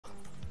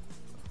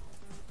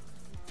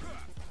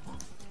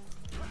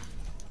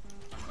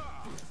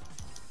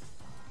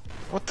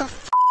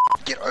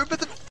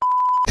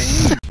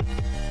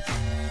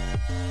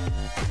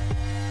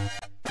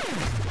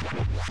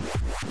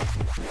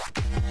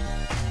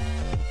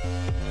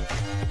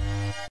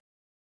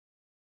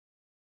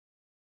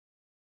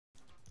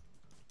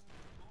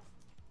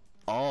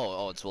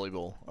it's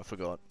volleyball. I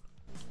forgot.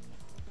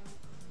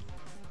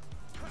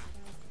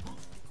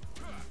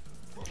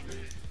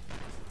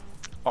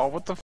 Oh,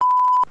 what the f?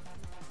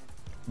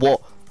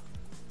 What?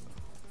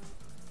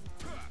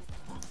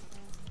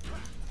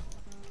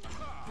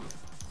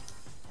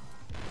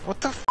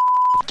 What the f?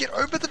 Get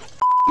over the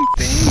f***ing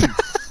thing!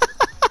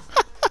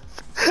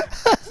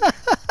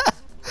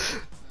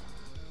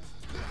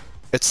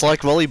 It's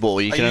like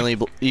volleyball. You can only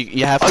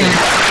you have to.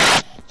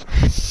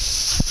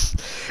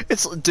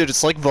 Dude.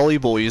 It's like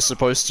volleyball. You're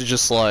supposed to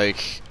just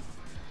like.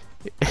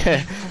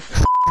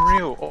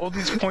 Real. All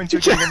these points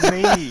you're giving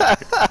me.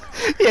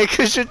 Yeah,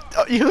 because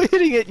you're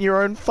hitting it in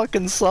your own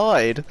fucking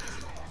side.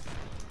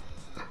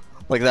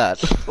 Like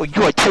that. Well,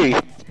 you are too.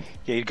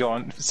 Yeah, you go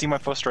on. See my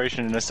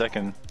frustration in a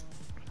second.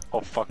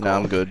 Oh fuck. No,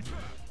 off. I'm good.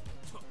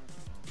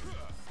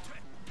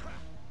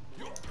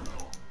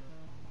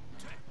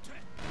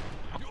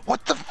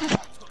 What the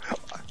f?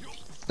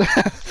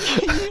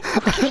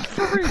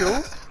 For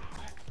real?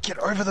 Get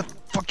over the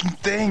fucking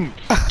thing!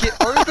 Get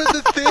over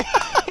the thing!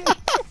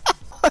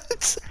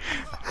 What?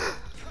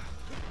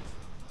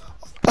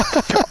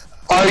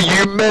 Are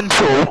you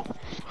mental?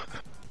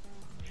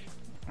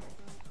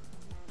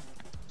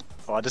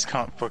 Oh, I just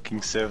can't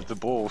fucking serve the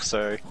ball,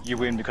 so you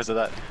win because of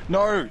that.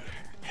 No!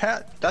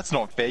 How? That's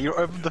not fair, you're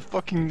over the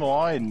fucking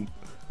line!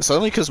 It's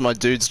only because my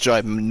dude's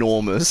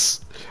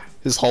ginormous.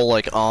 His whole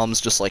like arm's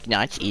just like,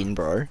 nah, it's in,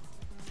 bro.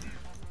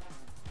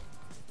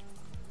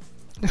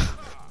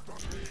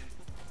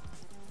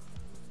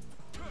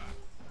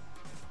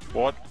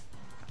 What?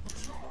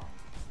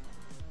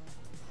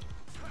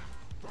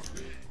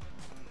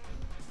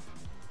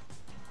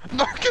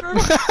 No, get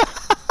over!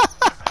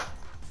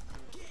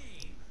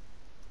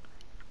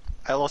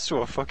 I lost to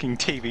a fucking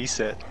TV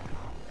set.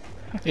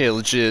 Yeah,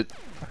 legit.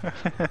 I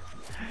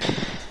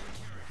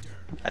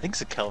think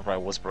it's a color I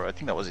was, bro. I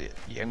think that was it.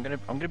 Yeah, I'm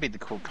gonna be the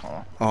cool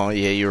color. Oh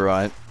yeah, you're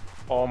right.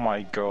 Oh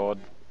my god.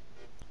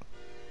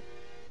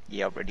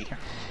 Yeah, ready.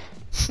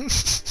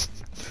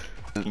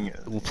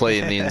 We'll play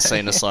in the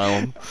insane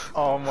asylum.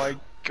 Oh my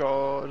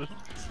god.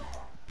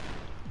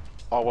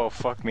 Oh well,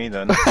 fuck me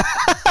then.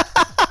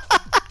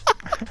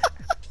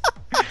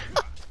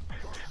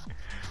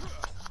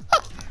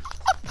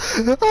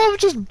 I'm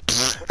just.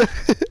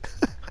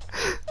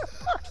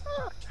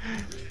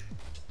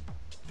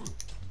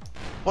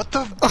 What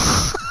the?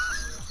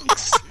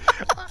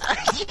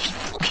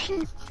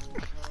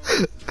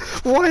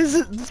 Why is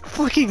it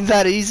fucking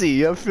that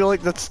easy? I feel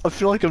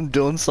like I'm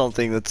doing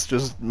something that's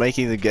just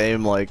making the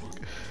game like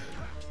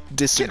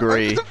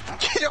disagree.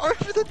 Get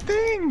over the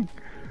thing!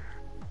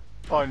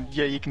 Oh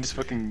yeah, you can just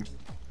fucking.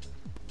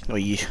 Oh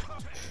yeah.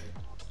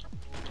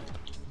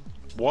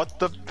 What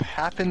the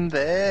happened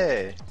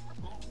there?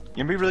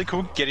 You'd be really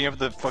cool getting over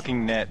the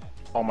fucking net.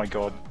 Oh my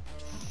god.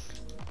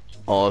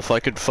 Oh, if I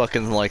could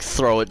fucking like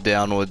throw it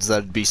downwards,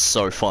 that'd be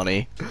so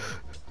funny.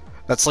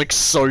 That's like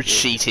so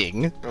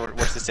cheating.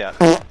 Watch this out.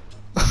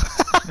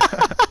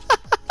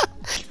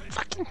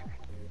 Fucking.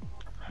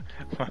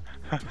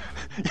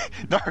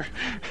 No.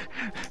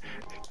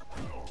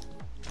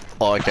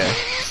 Oh, okay.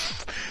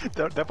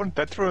 That went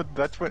through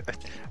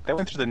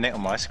the net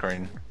on my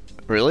screen.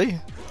 Really?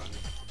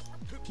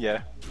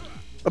 Yeah.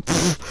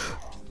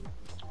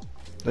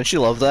 Don't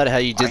you love that? How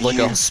you did like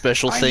a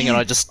special thing and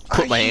I just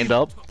put my hand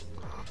up?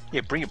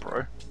 Yeah, bring it,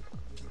 bro.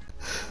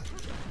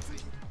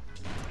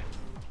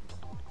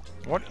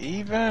 What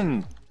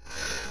even?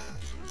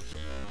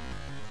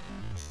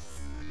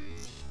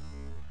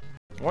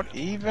 What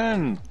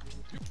even?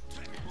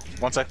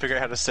 Once I figure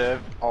out how to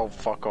serve, I'll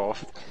fuck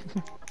off.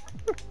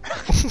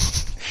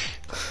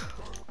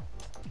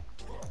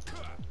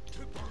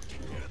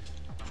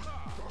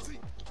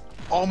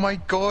 Oh my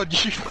god,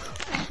 you...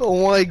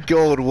 Oh my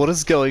god, what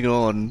is going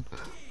on?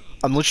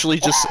 I'm literally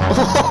just...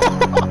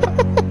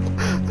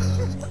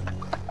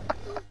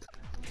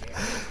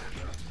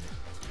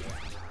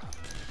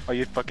 Oh,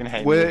 you fucking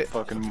hate Where... me,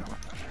 fucking...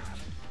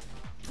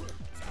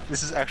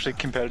 This is actually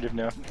competitive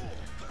now.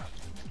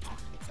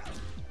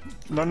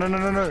 No, no, no,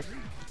 no, no!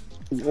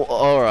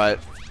 Alright.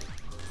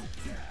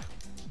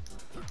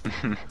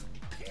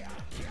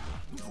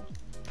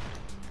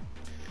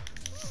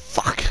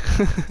 Fuck.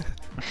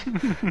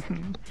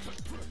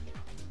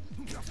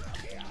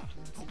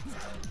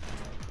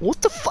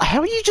 What the fu-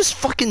 How are you just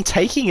fucking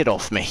taking it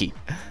off me?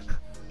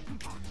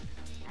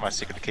 My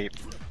secret to keep.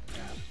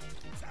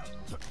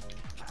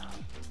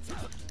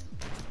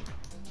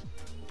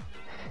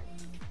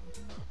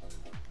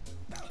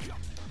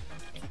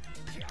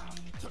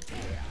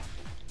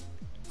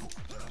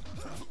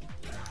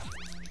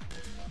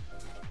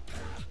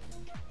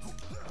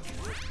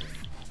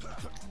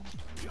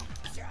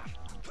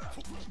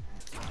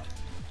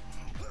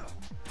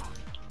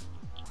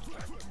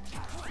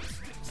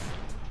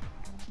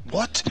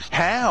 What?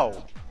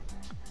 How?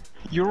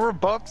 You're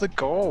above the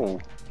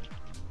goal.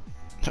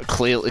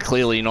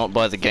 Clearly not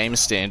by the game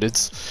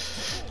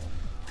standards.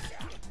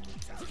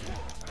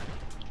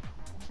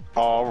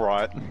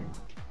 Alright.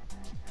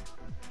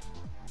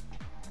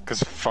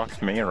 Cause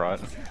fuck me,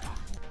 right?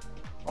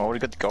 I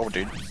already got the goal,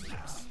 dude.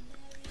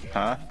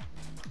 Huh?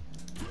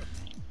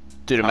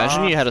 Dude,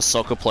 imagine you had a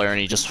soccer player and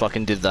he just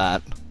fucking did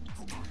that.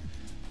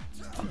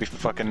 I'd be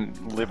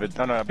fucking livid.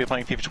 No, I'd be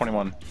playing FIFA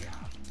 21.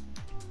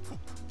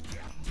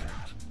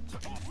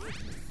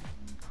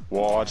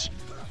 What?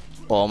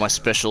 Oh, my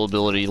special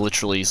ability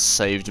literally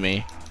saved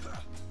me.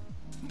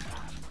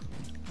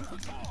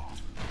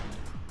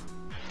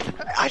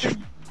 I just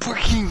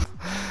fucking...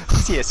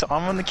 Yeah, so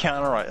I'm on the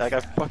counter, right? Like, I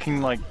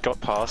fucking, like, got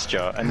past you,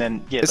 and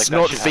then, yeah, It's like,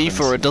 not that shit FIFA,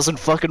 happens. it doesn't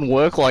fucking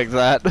work like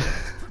that.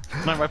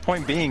 No, my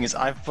point being is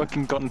I've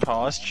fucking gotten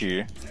past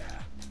you.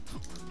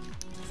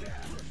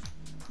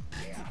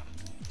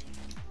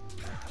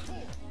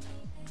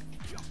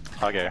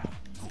 Okay.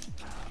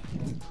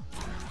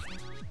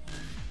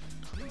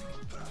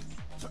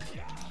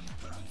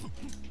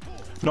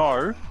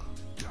 No!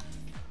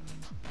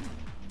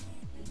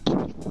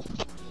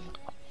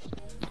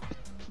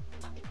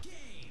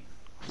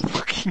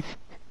 Fucking...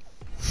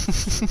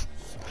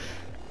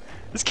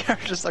 This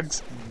character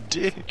sucks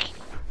dick.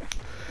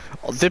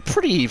 Oh, they're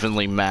pretty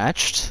evenly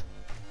matched.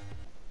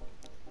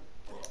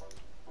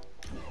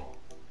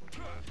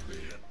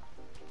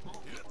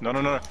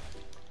 No.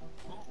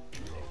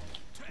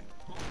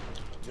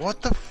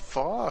 What the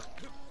fuck?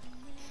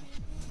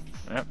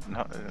 Yep,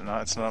 no,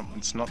 it's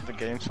not the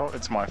game's fault,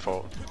 it's my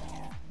fault.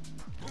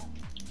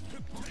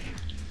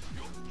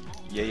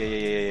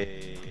 Yeah.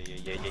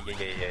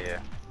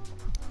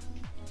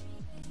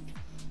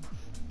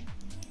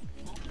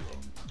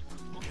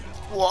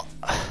 What?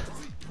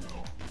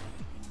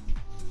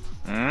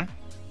 Hmm?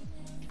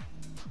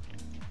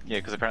 Yeah,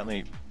 because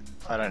apparently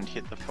I don't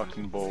hit the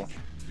fucking ball.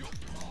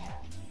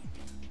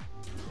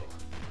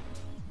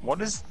 What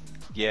is...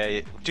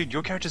 Yeah, dude,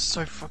 your character's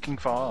so fucking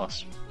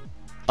fast.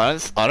 I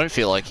don't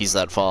feel like he's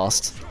that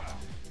fast.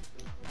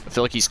 I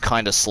feel like he's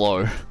kinda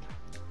slow.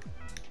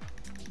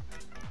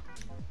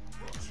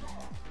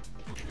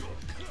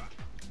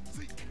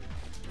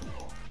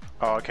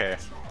 Oh, okay.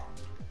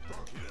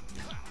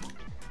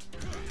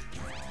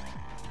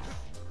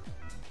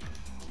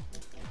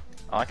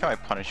 I like how I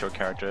punish your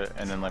character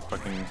and then like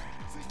fucking...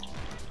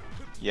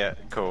 Yeah,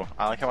 cool.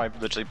 I like how I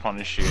literally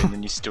punish you and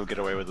then you still get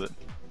away with it.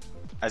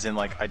 As in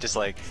like, I just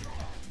like...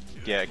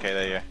 Yeah, okay,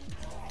 there you go.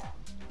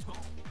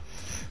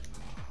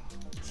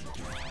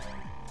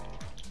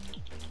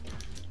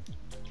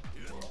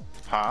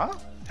 Huh?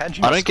 How'd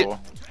you I don't score?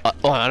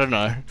 I don't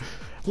know.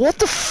 What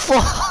the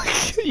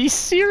fuck? Are you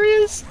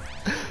serious?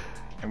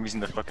 I'm using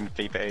the fucking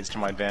FIFA aids to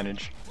my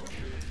advantage.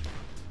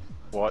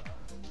 What?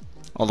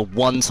 Oh, the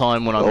one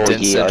time when I'm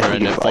dead center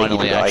and it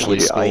finally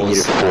actually scores. I hit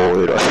it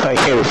forward. I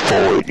hit it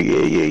forward.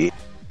 Yeah.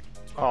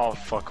 Oh,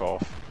 fuck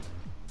off.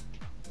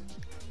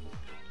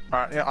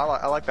 Alright, yeah,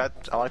 I like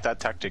that. I like that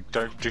tactic.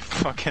 Don't do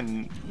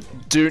fucking...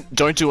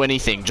 Don't do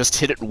anything, just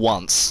hit it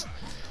once.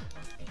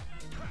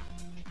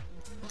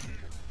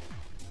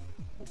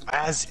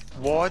 As...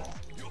 What?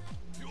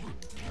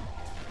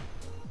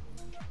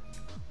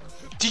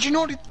 Did you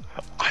not...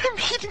 I'm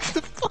hitting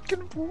the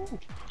fucking ball!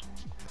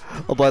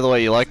 Oh, by the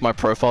way, you like my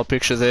profile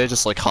picture there?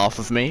 Just like half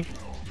of me?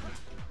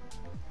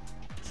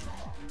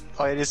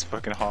 Oh, it is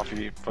fucking half of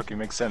you. Fucking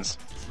makes sense.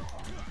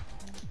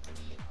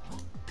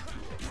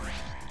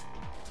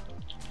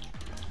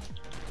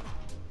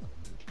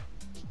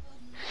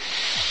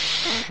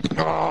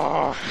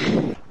 Oh.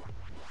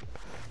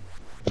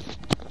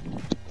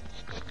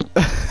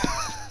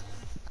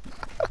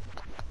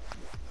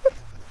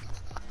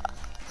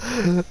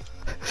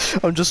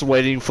 I'm just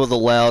waiting for the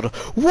loud,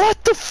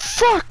 what the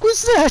fuck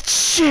was that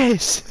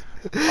shit?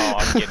 Oh,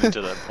 I'm getting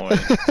to that point.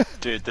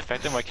 Dude, the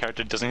fact that my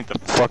character doesn't hit the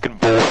fucking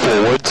ball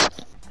forwards.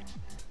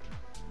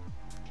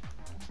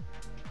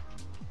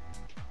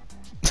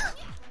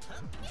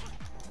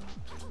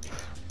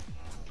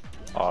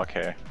 Oh,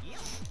 okay.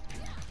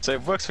 So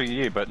it works for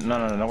you, but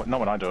no, not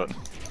when I do it.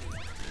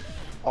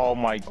 Oh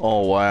my...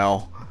 Oh,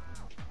 wow.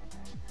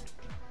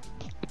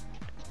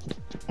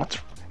 What?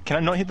 Can I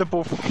not hit the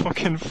ball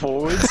fucking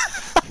forwards?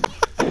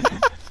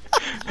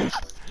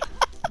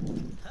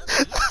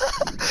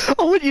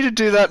 I want you to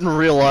do that in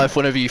real life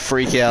whenever you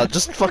freak out.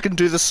 Just fucking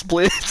do the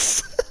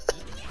splits.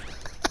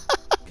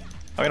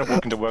 I'm gonna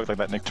walk into work like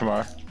that, Nick,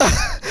 tomorrow.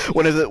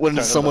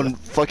 when someone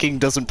fucking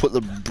doesn't put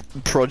the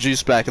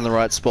produce back in the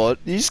right spot,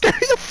 you just go, who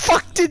the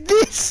fuck did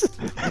this?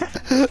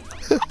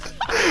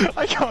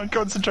 I can't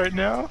concentrate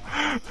now.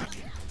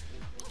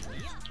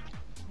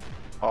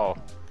 Oh.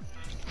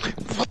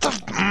 What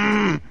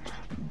the...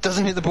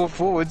 Doesn't hit the ball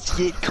forwards.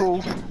 Yeah,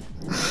 cool.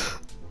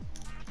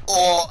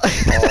 Oh.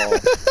 Oh.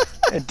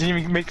 It didn't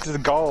even make it to the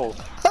goal.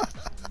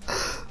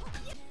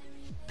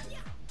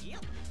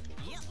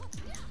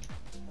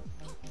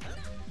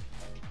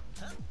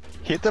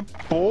 Hit the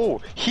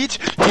ball. Hit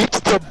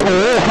the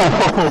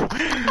ball.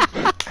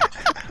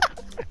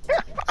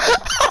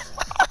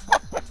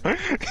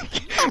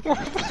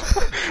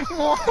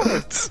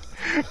 What?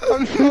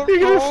 I'm not You're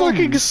gonna wrong.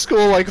 fucking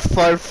score like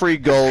 5 free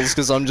goals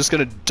because I'm just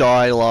gonna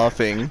die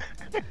laughing.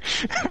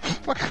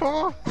 Fuck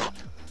off.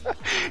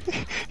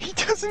 He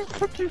doesn't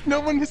fucking... No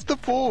one hits the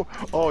ball.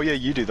 Oh yeah,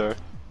 you do though.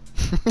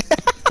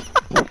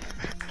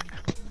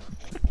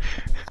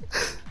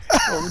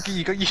 Oh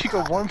You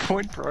got 1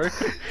 point, bro.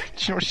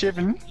 You're not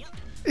shipping.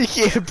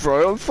 Yeah,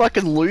 bro, I'm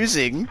fucking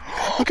losing.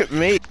 Look at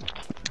me.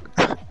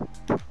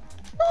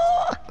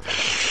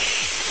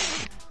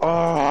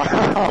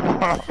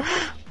 Oh.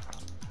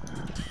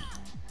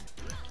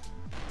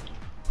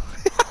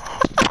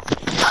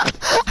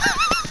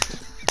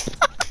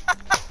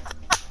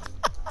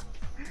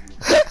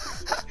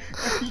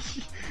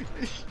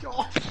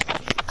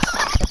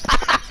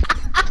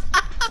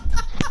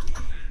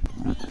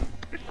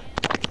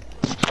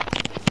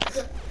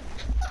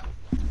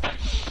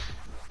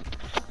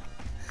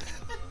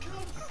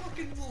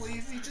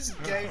 Believe you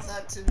just gave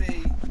that to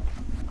me.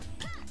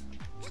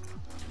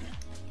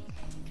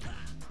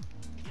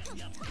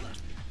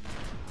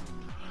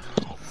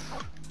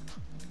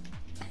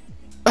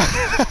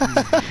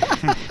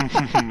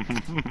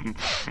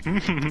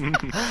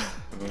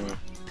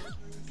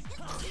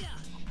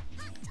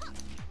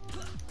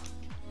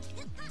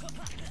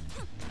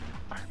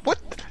 What?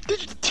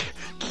 Did you?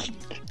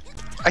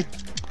 I.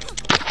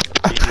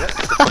 Idiot.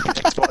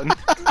 X button.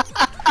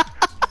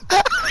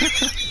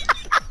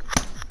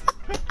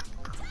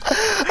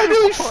 I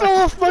nearly fell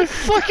off my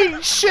fucking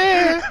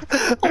chair!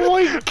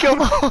 Oh my god!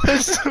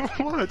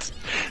 What?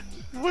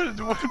 What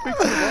makes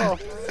you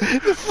laugh?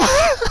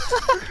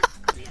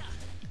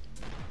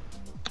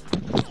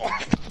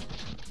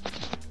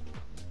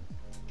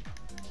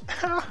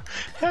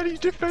 How do you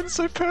defend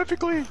so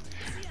perfectly?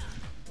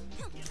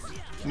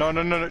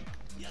 No.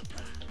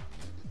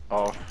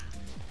 Oh.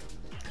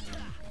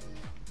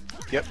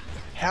 Yep.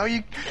 How are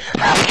you?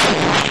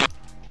 I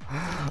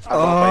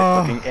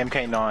got my fucking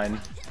MK9.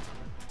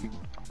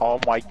 Oh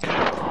my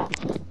god.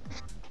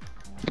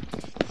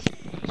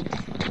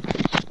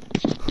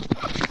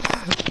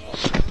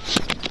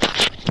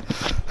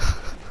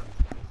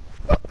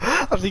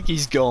 I think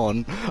he's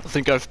gone. I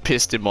think I've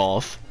pissed him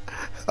off.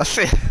 I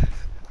think.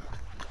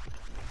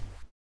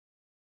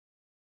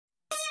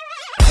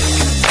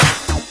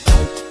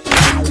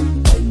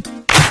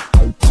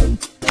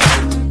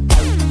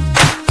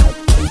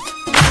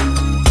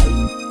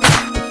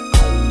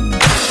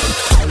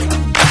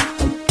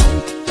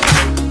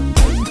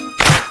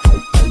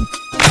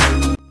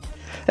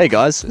 Hey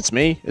guys, it's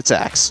me, it's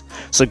Axe.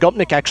 So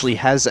GopNik actually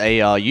has a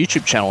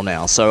YouTube channel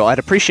now, so I'd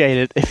appreciate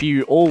it if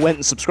you all went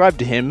and subscribed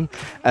to him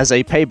as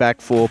a payback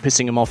for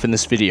pissing him off in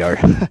this video.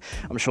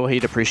 I'm sure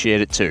he'd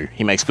appreciate it too,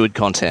 he makes good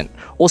content.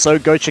 Also,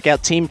 go check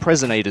out Team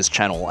Presonator's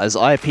channel, as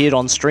I appeared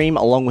on stream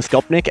along with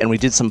GopNik and we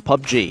did some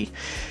PUBG.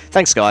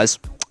 Thanks guys,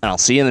 and I'll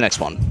see you in the next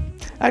one.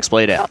 Axe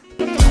played out.